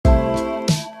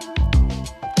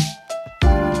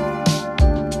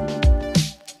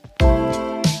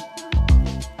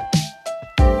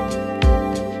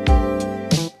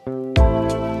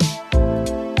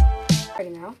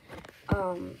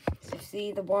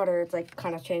water, it's like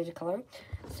kind of changed the color.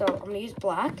 So I'm gonna use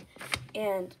black,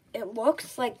 and it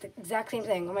looks like the exact same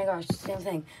thing. Oh my gosh, same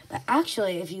thing. But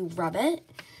actually, if you rub it,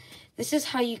 this is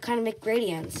how you kind of make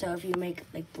gradients. So if you make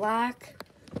like black,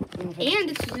 and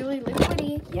it's really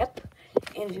liquidy. Yep.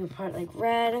 And if you put like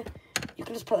red, you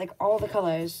can just put like all the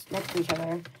colors next to each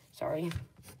other. Sorry.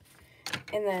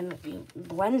 And then you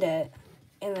blend it,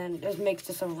 and then it makes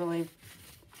this a really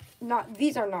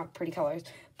these are not pretty colors,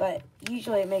 but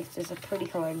usually it makes this a pretty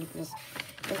color, and you can just,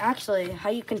 and actually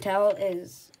how you can tell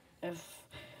is if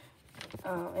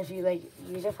you like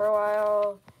use it for a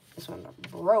while, this one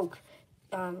broke,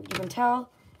 you can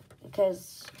tell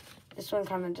because this one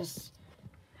kind of just,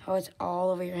 how it's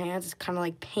all over your hands, it's kind of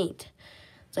like paint.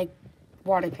 It's like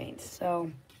water paint.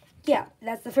 So yeah,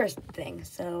 that's the first thing.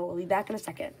 So we'll be back in a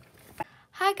second.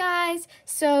 Hi guys,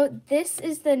 so this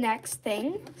is the next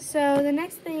thing. So the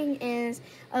next thing is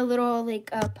a little like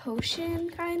a potion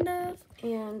kind of.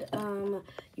 And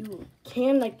you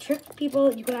can like trick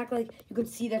people. You can act like you can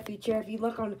see their future. If you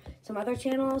look on some other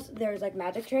channels, there's like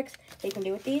magic tricks that you can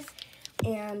do with these.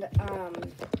 And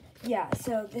yeah,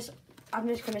 so this, I'm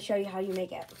just going to show you how you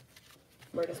make it.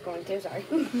 We're just going to, sorry.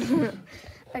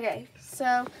 Okay,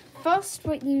 so first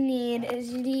what you need is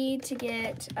you need to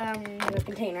get a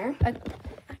container.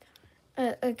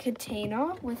 A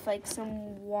container with like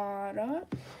some water.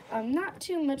 Not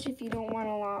too much if you don't want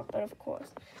a lot, but of course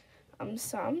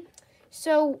some.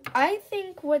 So I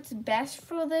think what's best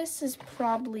for this is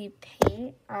probably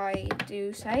paint, I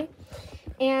do say.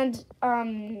 And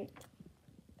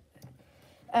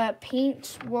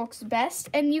paint works best,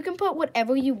 and you can put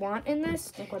whatever you want in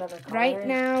this. Like whatever color. Right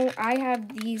now, I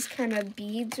have these kind of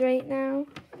beads right now,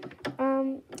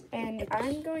 and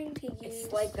I'm going to use...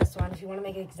 It's like this one. If you want to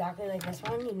make it exactly like this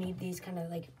one, you need these kind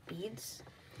of like beads.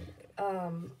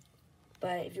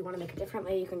 But if you want to make it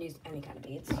differently, you can use any kind of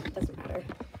beads. It doesn't matter.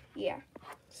 Yeah.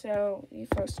 So you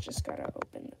first just gotta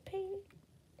open the paint,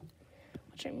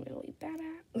 which I'm really bad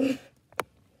at.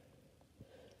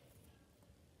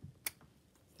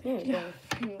 There you go.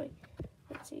 I'm like,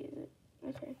 let's see, is it?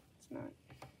 Okay, it's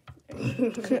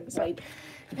not. Sorry.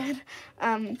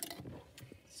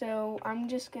 So I'm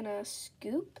just gonna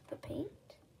scoop the paint.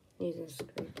 Using a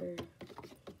scraper.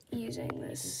 Using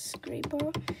this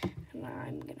scraper, and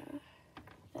I'm gonna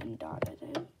then dot it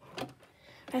in.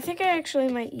 I think I actually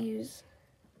might use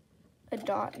a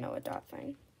dot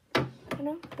thing. You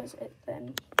know, because it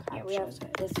then Yeah, we have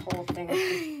it. this whole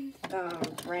thing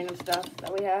of random stuff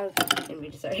that we have, and we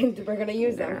decided we're gonna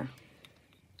use them.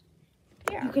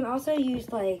 Yeah. You can also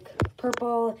use like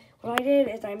purple. What I did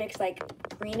is I mixed like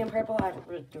green and purple. I don't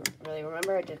really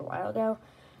remember. I did a while ago.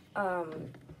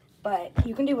 But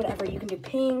you can do whatever. You can do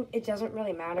pink. It doesn't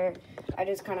really matter. I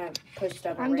just kind of pushed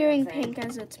up. I'm doing pink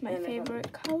as it's my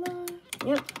favorite color.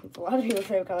 Yep, it's a lot of people's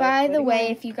favorite color. By the way,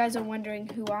 if you guys are wondering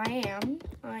who I am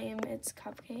It's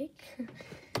Cupcake,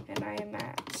 and I am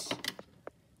at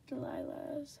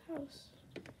Delilah's house.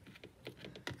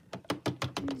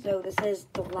 So this is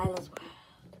Delilah's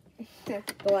world.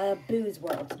 Delilah Boo's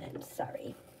world. I'm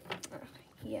sorry.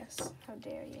 Yes, how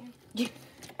dare you.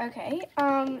 Okay,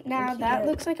 now that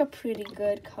looks like a pretty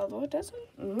good color, doesn't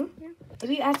it? Mm-hmm. Yeah.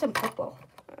 Maybe add some purple.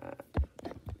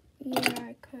 Yeah,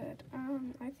 I could.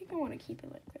 I think I want to keep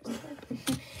it like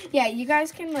this. Yeah, you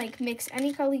guys can like mix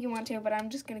any color you want to, but I'm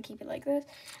just gonna keep it like this,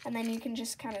 and then you can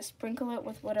just kind of sprinkle it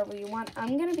with whatever you want.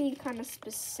 I'm gonna be kind of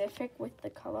specific with the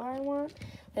color I want.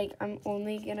 Like I'm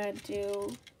only gonna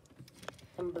do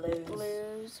Some blues.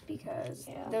 Blues because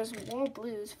there's more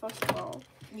blues. First of all,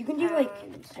 you can do like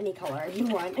any color you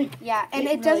want. Yeah, and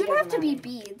it doesn't have to be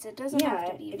beads. It doesn't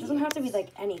have to be. It doesn't have to be like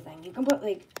anything. You can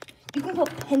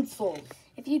put pencils.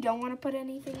 If you don't want to put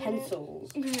anything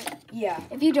Pencils. in it. Yeah.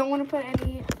 If you don't want to put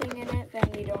anything in it, then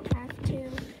you don't have to.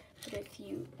 But if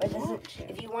you want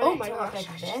to. If you want it to look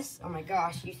like this, oh my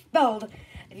gosh, you spelled.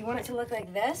 If you want it to look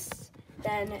like this,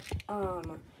 then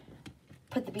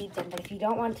put the beads in. But if you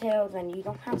don't want to, then you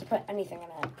don't have to put anything in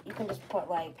it. You can just put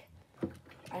like,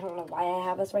 I don't know why I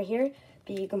have this right here,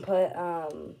 but you can put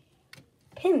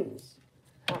pins.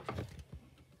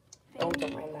 Oh,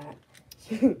 don't mind that.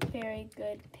 Very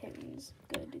good pins.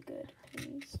 Good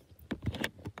pins.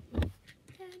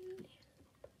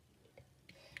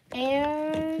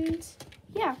 And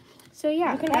yeah. So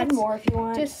yeah. You can add more if you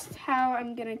want. Just how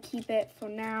I'm gonna keep it for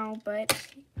now, but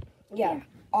yeah.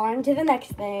 On to the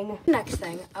next thing.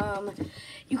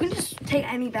 You can just take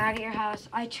any bag at your house.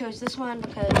 I chose this one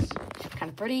because it's kind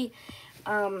of pretty.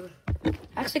 I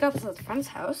actually got this at a friend's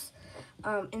house.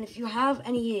 And if you have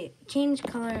any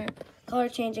color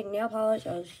changing nail polish,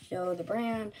 I'll show the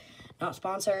brand. Not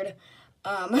sponsored.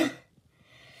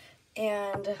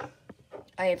 And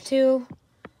I have two.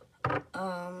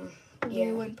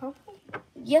 Blue and purple.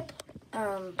 Yep.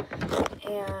 And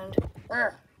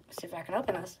let's see if I can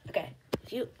open this. Okay,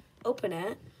 if you open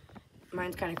it,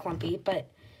 mine's kind of clumpy, but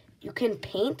you can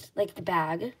paint like the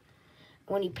bag.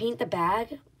 When you paint the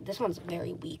bag, this one's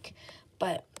very weak,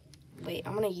 but wait,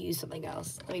 I'm gonna use something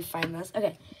else. Let me find this.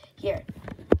 Okay, here.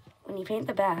 When you paint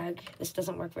the bag, this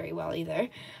doesn't work very well either.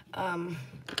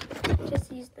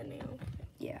 Just use the nail.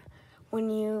 Yeah. When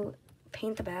you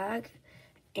paint the bag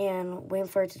and wait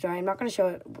for it to dry, I'm not going to show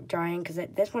it drying because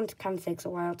this one kind of takes a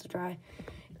while to dry.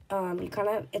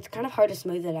 It's kind of hard to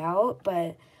smooth it out,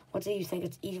 but once you think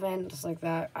it's even, just like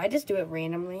that. I just do it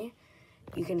randomly.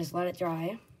 You can just let it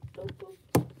dry.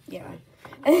 Yeah.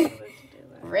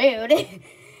 Rude.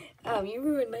 You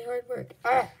ruined my hard work.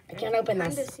 I can't open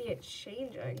this. I kind of see it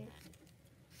changing.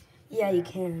 Yeah, you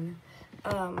can.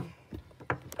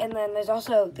 And then there's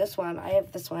also this one. I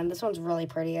have this one. This one's really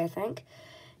pretty, I think.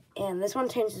 And this one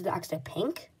changes to actually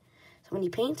pink. So when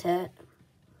you paint it,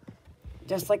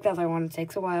 just like the other one, it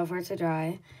takes a while for it to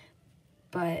dry.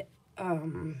 But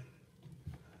once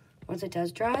it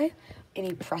does dry and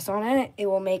you press on it, it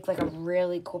will make like a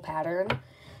really cool pattern.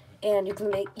 And you can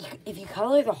make, if you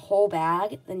color the whole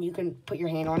bag, then you can put your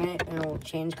hand on it and it will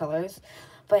change colors.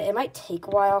 But it might take a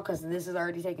while because this is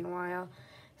already taking a while.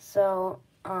 So,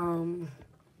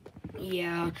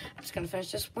 yeah, I'm just going to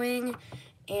finish this wing.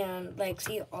 And, like,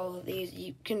 see all of these.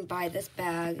 You can buy this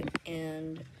bag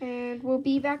and we'll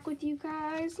be back with you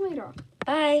guys later.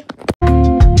 Bye.